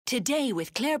Today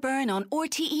with Claire Byrne on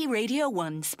RTE Radio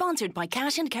 1, sponsored by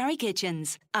Cash and Carry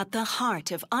Kitchens. At the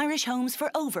heart of Irish homes for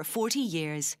over 40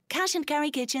 years.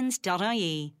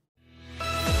 cashandcarrykitchens.ie.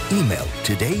 Email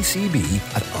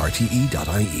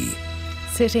todayscb@rte.ie.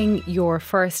 Sitting your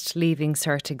first Leaving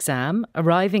Cert exam,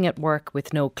 arriving at work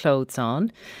with no clothes on,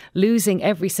 losing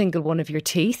every single one of your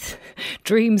teeth.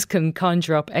 Dreams can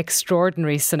conjure up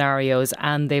extraordinary scenarios,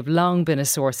 and they've long been a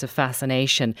source of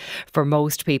fascination for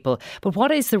most people. But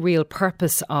what is the real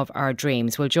purpose of our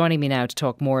dreams? Well, joining me now to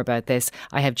talk more about this,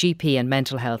 I have GP and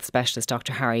mental health specialist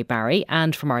Dr. Harry Barry,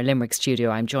 and from our Limerick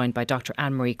studio I'm joined by Dr.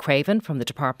 Anne-Marie Creaven from the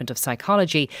Department of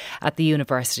Psychology at the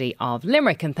University of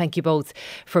Limerick. And thank you both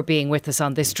for being with us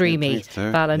on this dreamy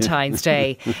Valentine's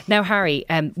Day. Now, Harry,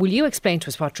 will you explain to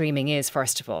us what dreaming is,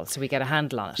 first of all, so we get a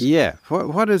handle on it? Yeah.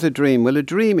 What is a dream? Well, a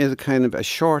dream is a kind of a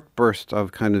short burst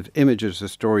of kind of images or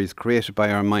stories created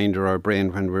by our mind or our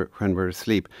brain when we're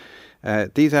asleep.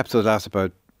 These episodes last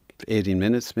about 18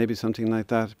 minutes, maybe something like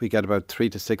that. We get about 3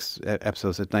 to 6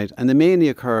 episodes at night. And they mainly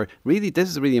occur, really, this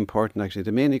is really important actually,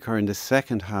 they mainly occur in the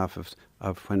second half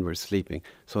of when we're sleeping.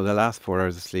 So the last 4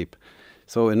 hours of sleep.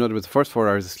 So in other words, the first 4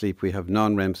 hours of sleep, we have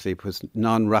non-REM sleep, which is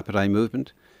non-rapid eye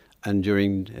movement. And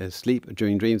during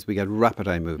during dreams, we get rapid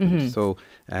eye movement. Mm-hmm. So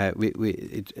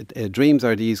dreams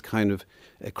are these kind of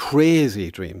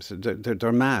crazy dreams.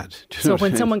 They're mad. So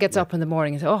when someone gets up in the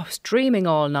morning and says, I was dreaming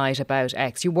all night about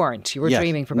X, you weren't. You were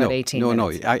dreaming for about 18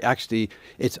 minutes. No.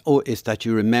 It's that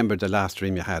you remember the last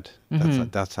dream you had. Mm-hmm.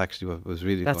 That's actually what was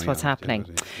really going on. That's what's happening.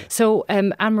 Yeah. So,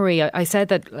 Anne-Marie, I said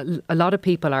that a lot of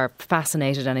people are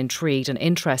fascinated and intrigued and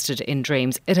interested in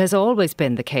dreams. It has always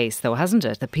been the case, though, hasn't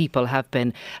it? That people have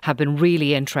been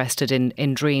really interested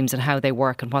in dreams and how they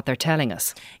work and what they're telling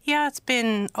us. Yeah,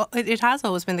 it has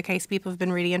always been the case. People have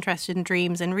been really interested in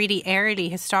dreams, and really early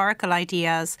historical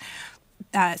ideas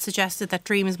suggested that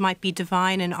dreams might be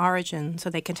divine in origin, so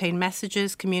they contain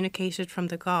messages communicated from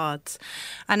the gods.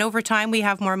 And over time we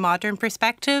have more modern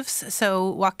perspectives. So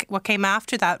what came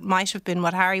after that might have been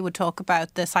what Harry would talk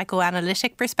about, the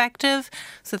psychoanalytic perspective,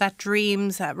 so that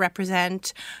dreams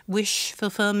represent wish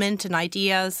fulfillment and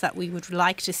ideas that we would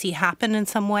like to see happen in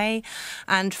some way.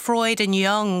 And Freud and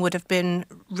Jung would have been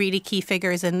really key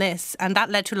figures in this, and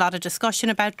that led to a lot of discussion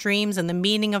about dreams and the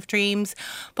meaning of dreams.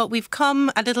 But we've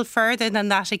come a little further than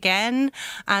that again,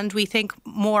 and we think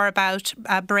more about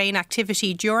brain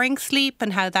activity during sleep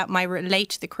and how that might relate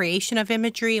to the creation of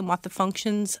imagery and what the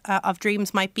functions of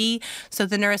dreams might be. So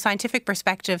the neuroscientific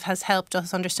perspective has helped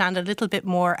us understand a little bit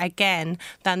more again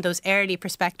than those early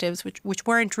perspectives which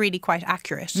weren't really quite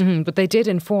accurate. Mm-hmm, but they did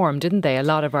inform, didn't they, a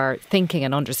lot of our thinking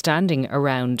and understanding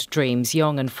around dreams,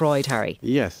 Jung and Freud, Harry?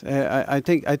 Yes, I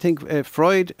think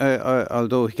Freud,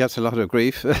 although he gets a lot of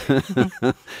grief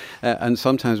and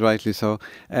sometimes rightly so,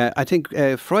 I think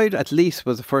Freud at least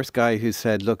was the first guy who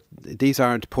said, look, these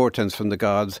aren't portents from the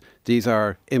gods, these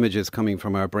are images coming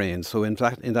from our brains. So in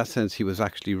fact, in that sense, he was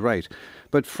actually right.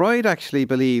 But Freud actually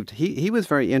believed, he was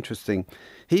very interesting,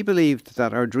 he believed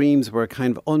that our dreams were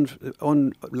kind of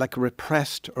like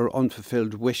repressed or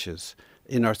unfulfilled wishes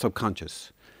in our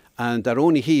subconscious. And that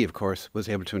only he, of course, was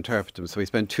able to interpret them. So he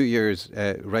spent 2 years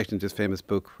writing this famous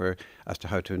book as to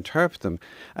how to interpret them.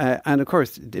 And of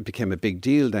course, it became a big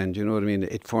deal then, do you know what I mean?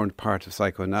 It formed part of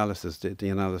psychoanalysis, the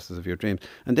analysis of your dreams.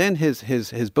 And then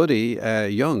his buddy,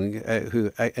 Jung,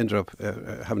 who ended up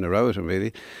having a row with him,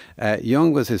 really,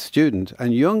 Jung was his student.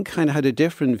 And Jung kind of had a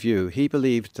different view. He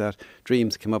believed that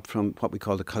dreams came up from what we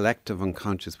call the collective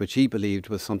unconscious, which he believed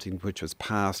was something which was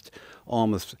passed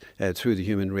almost through the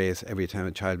human race. Every time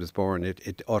a child was born,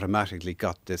 it automatically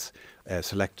got this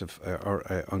selective or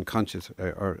unconscious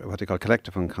or what they call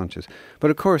collective unconscious. But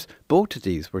of course, both of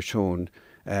these were shown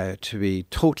to be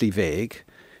totally vague.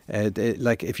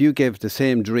 Like if you give the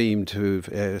same dream to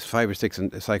 5 or 6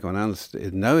 psychoanalysts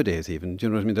nowadays even, do you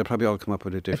know what I mean? They'll probably all come up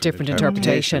with a different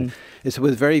interpretation. It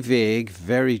was very vague,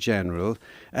 very general.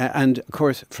 And of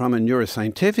course, from a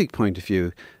neuroscientific point of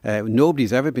view,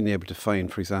 nobody's ever been able to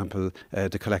find, for example,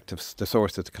 the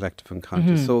source of the collective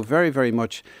unconscious. Mm-hmm. So very, very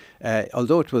much,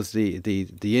 although it was the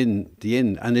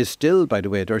in, and is still, by the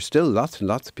way, there are still lots and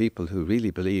lots of people who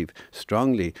really believe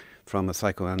strongly from a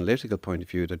psychoanalytical point of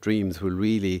view that dreams will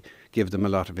really give them a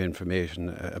lot of information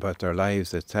about their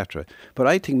lives, etc. But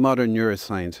I think modern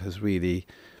neuroscience has really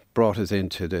brought us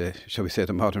into the, shall we say,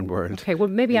 the modern world. Okay, well,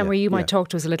 maybe, Anne-Marie, you might talk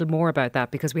to us a little more about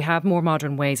that, because we have more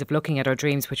modern ways of looking at our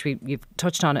dreams, which you've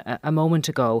touched on a moment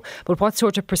ago. But what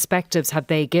sort of perspectives have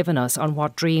they given us on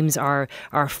what dreams are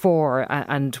for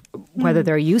and whether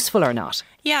they're useful or not?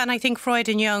 Yeah, and I think Freud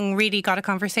and Jung really got a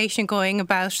conversation going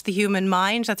about the human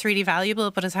mind that's really valuable.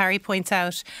 But as Harry points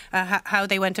out, how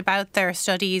they went about their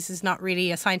studies is not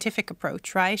really a scientific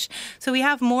approach, right? So we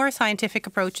have more scientific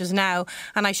approaches now.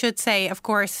 And I should say, of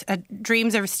course,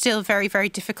 dreams are still very, very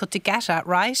difficult to get at,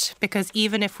 right? Because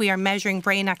even if we are measuring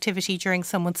brain activity during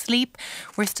someone's sleep,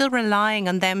 we're still relying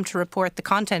on them to report the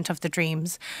content of the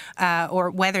dreams or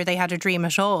whether they had a dream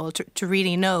at all to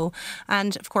really know.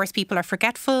 And of course, people are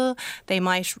forgetful. They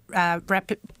might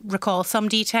recall some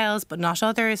details, but not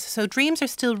others. So dreams are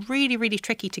still really, really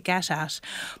tricky to get at.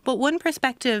 But one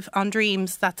perspective on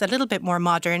dreams that's a little bit more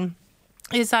modern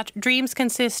is that dreams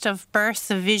consist of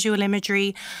bursts of visual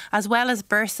imagery as well as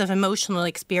bursts of emotional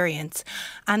experience.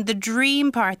 And the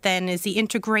dream part then is the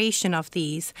integration of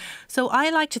these. So I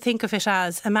like to think of it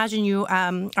as, imagine you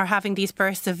are having these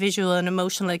bursts of visual and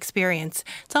emotional experience.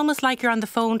 It's almost like you're on the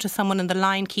phone to someone and the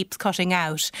line keeps cutting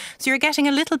out. So you're getting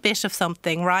a little bit of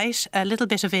something, right? A little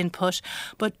bit of input.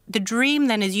 But the dream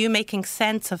then is you making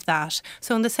sense of that.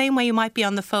 So in the same way you might be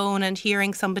on the phone and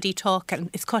hearing somebody talk and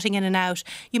it's cutting in and out,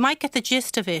 you might get the gist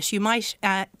of it. You might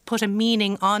put a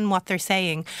meaning on what they're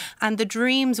saying. And the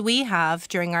dreams we have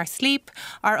during our sleep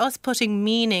are us putting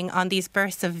meaning on these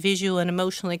bursts of visual and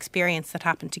emotional experience that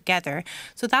happen together.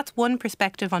 So that's one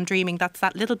perspective on dreaming that's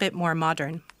that little bit more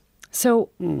modern. So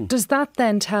does that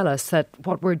then tell us that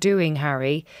what we're doing,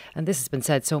 Harry, and this has been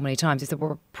said so many times, is that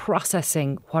we're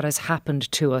processing what has happened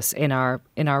to us in our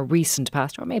recent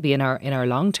past, or maybe in our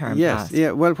long-term past? Yes,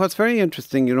 yeah. Well, what's very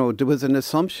interesting, there was an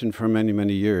assumption for many,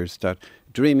 many years that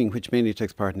dreaming, which mainly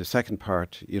takes part in the second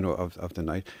part, of the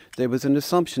night, there was an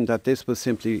assumption that this was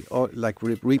simply like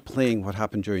replaying what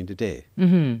happened during the day.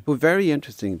 Mm-hmm. But very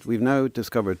interesting, we've now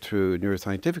discovered through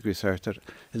neuroscientific research that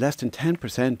less than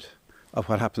 10% of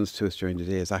what happens to us during the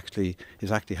day is actually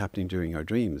happening during our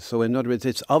dreams. So in other words,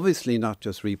 it's obviously not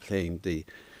just replaying the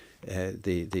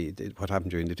what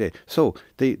happened during the day. So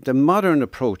the modern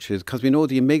approach is, because we know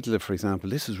the amygdala, for example,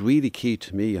 this is really key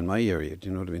to me in my area, do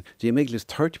you know what I mean? The amygdala is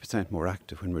 30% more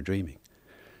active when we're dreaming.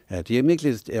 The amygdala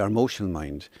is our emotional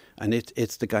mind, and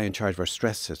it's the guy in charge of our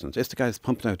stress systems. It's the guy that's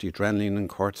pumping out the adrenaline and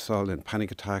cortisol and panic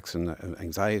attacks and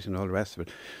anxiety and all the rest of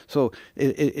it. So,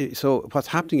 so what's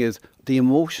happening is the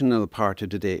emotional part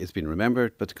of the day is being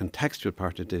remembered, but the contextual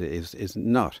part of the day is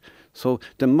not. So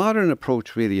the modern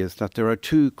approach really is that there are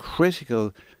two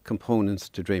critical components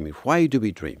to dreaming. Why do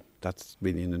we dream? That's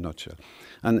really in a nutshell.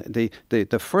 And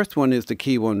the first one is the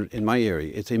key one in my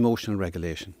area. It's emotional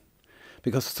regulation.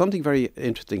 Because something very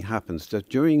interesting happens that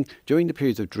during the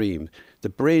periods of dream, the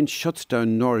brain shuts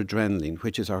down noradrenaline,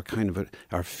 which is our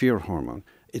our fear hormone.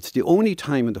 It's the only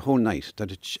time in the whole night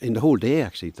in the whole day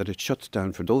actually, that it shuts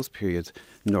down for those periods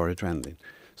noradrenaline.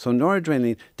 So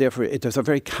noradrenaline, therefore, there's a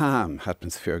very calm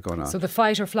atmosphere going on. So the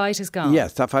fight or flight is gone?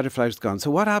 Yes, that fight or flight is gone. So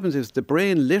what happens is the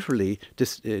brain literally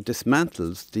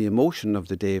dismantles the emotion of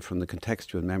the day from the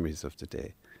contextual memories of the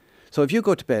day. So if you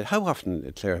go to bed, how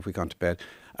often, Claire, have we gone to bed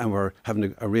and we're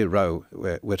having a real row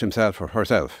with himself or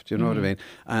herself? Do you know what I mean?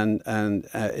 And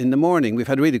in the morning, we've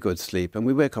had really good sleep, and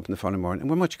we wake up in the following morning and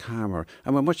we're much calmer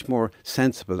and we're much more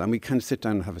sensible, and we can sit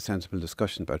down and have a sensible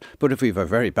discussion about it. But if we have a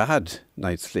very bad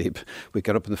night's sleep, we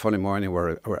get up in the following morning,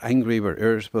 we're angry, we're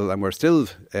irritable, and we're still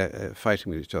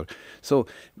fighting with each other. So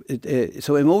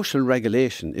emotional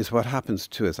regulation is what happens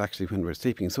to us actually when we're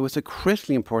sleeping. So it's a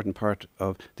critically important part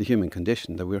of the human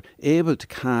condition, that we're able to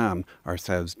calm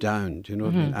ourselves down, do you know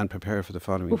what I mean, and prepare for the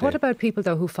following day. What about people,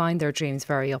 though, who find their dreams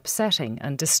very upsetting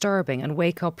and disturbing and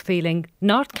wake up feeling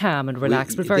not calm and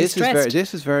relaxed, but very stressed?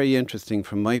 This is very interesting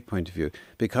from my point of view,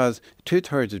 because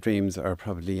 2/3 of dreams are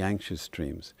probably anxious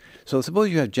dreams. So suppose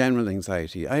you have general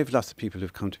anxiety. I have lots of people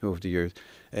who've come to me over the years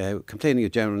complaining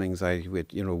of general anxiety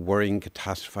with, worrying,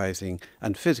 catastrophizing,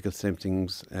 and physical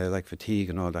symptoms like fatigue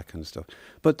and all that kind of stuff.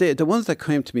 But the ones that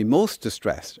come to me most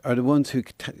distressed are the ones who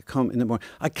come in the morning.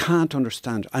 I can't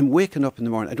understand. I'm waking up in the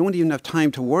morning. I don't even have time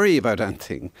to worry about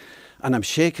anything. And I'm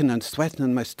shaking and sweating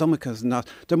and my stomach is not.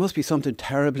 There must be something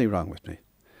terribly wrong with me.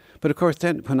 But of course,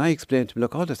 then when I explain to them,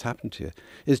 look, all that's happened to you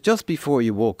is just before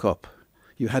you woke up,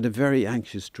 you had a very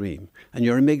anxious dream and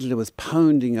your amygdala was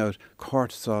pounding out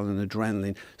cortisol and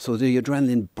adrenaline. So the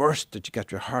adrenaline burst that you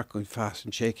get your heart going fast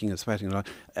and shaking and sweating and all.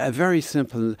 A very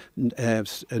simple,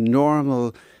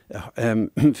 normal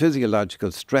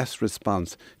physiological stress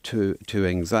response to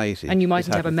anxiety. And you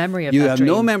mightn't have a memory of that dream. You have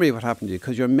no memory of what happened to you,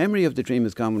 because your memory of the dream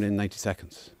is gone within 90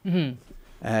 seconds. Mm-hmm.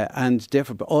 and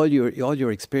therefore all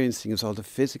you're experiencing is all the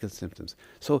physical symptoms.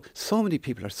 So many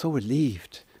people are so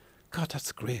relieved. God,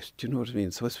 that's great. Do you know what I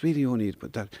mean? So it's really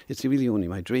only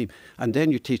my dream. And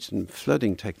then you teach them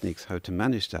flooding techniques, how to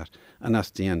manage that, and that's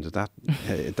the end of that.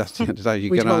 That's the end of that. You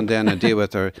get on then and deal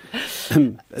with her.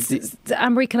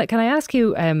 Anne-Marie, can I ask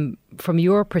you, from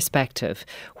your perspective,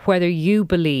 whether you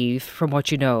believe, from what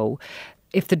you know,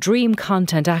 if the dream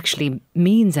content actually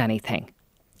means anything?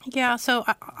 Yeah, so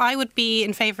I would be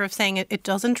in favour of saying it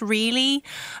doesn't really.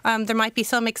 There might be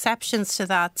some exceptions to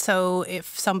that. So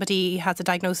if somebody has a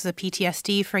diagnosis of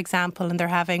PTSD, for example, and they're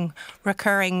having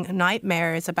recurring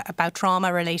nightmares about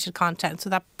trauma-related content, so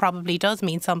that probably does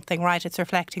mean something, right? It's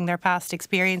reflecting their past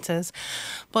experiences.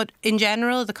 But in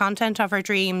general, the content of our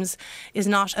dreams is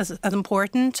not as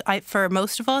important for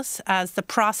most of us as the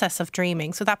process of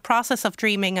dreaming. So that process of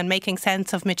dreaming and making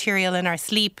sense of material in our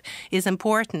sleep is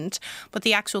important, but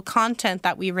the actual content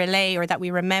that we relay or that we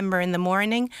remember in the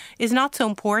morning is not so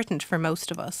important for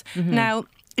most of us. Mm-hmm. Now,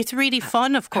 it's really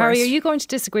fun, of course. Harry, are you going to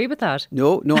disagree with that?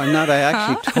 No, I'm not. I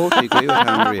actually totally agree with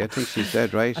Anne-Marie. I think she's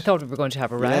dead right. I thought we were going to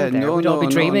have a row there. We'd all be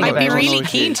dreaming about it. I'd be really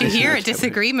keen to hear a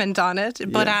disagreement on it.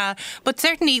 But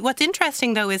certainly what's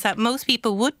interesting, though, is that most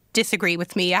people would disagree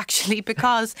with me, actually,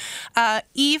 because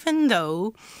even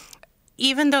though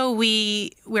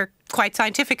we're quite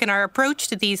scientific in our approach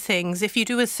to these things, if you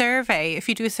do a survey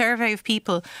of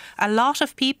people, a lot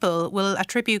of people will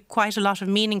attribute quite a lot of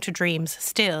meaning to dreams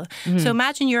still. Mm-hmm. So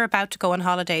imagine you're about to go on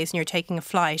holidays and you're taking a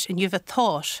flight and you have a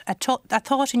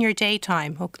thought in your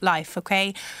daytime life,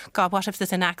 okay? God, what if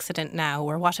there's an accident now?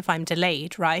 Or what if I'm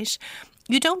delayed, right?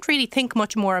 You don't really think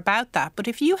much more about that. But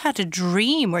if you had a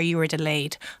dream where you were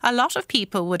delayed, a lot of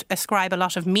people would ascribe a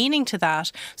lot of meaning to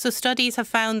that. So studies have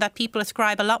found that people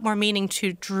ascribe a lot more meaning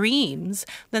to dreams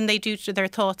than they do to their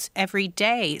thoughts every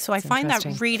day. So I find that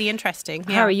really interesting.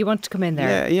 Yeah. Harry, you want to come in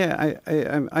there? Yeah.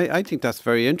 I think that's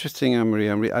very interesting, Anne-Marie,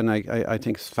 and I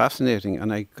think it's fascinating,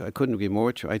 and I couldn't agree more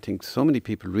with you. I think so many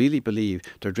people really believe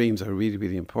their dreams are really,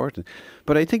 really important.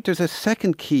 But I think there's a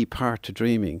second key part to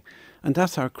dreaming, and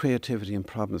that's our creativity and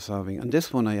problem solving. And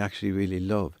this one I actually really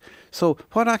love. So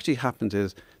what actually happens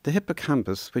is the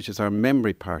hippocampus, which is our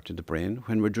memory part of the brain,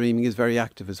 when we're dreaming, is very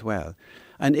active as well.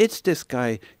 And it's this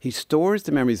guy, he stores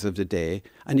the memories of the day,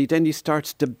 and he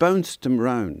starts to bounce them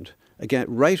round. Again,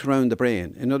 right around the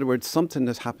brain. In other words, something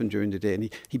that's happened during the day, and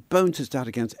he bounces that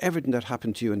against everything that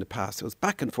happened to you in the past. It was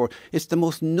back and forth. It's the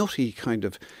most nutty kind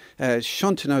of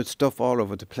shunting out stuff all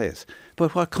over the place.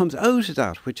 But what comes out of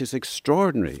that, which is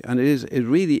extraordinary, and it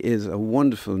really is a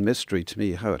wonderful mystery to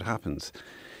me how it happens,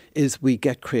 is we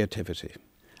get creativity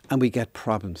and we get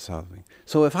problem solving.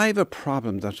 So if I have a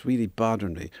problem that's really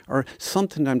bothering me, or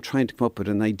something I'm trying to come up with,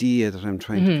 an idea that I'm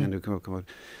trying to kind of come up with,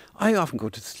 I often go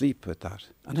to sleep with that,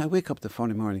 and I wake up the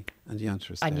following morning and the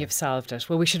answer is there. And you've solved it.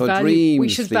 Well, we should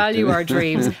value our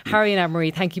dreams. Harry and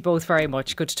Anne-Marie, thank you both very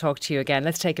much. Good to talk to you again.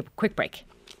 Let's take a quick break.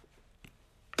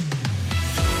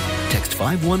 Text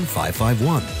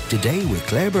 51551 today with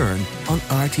Claire Byrne on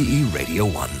RTE Radio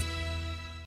 1.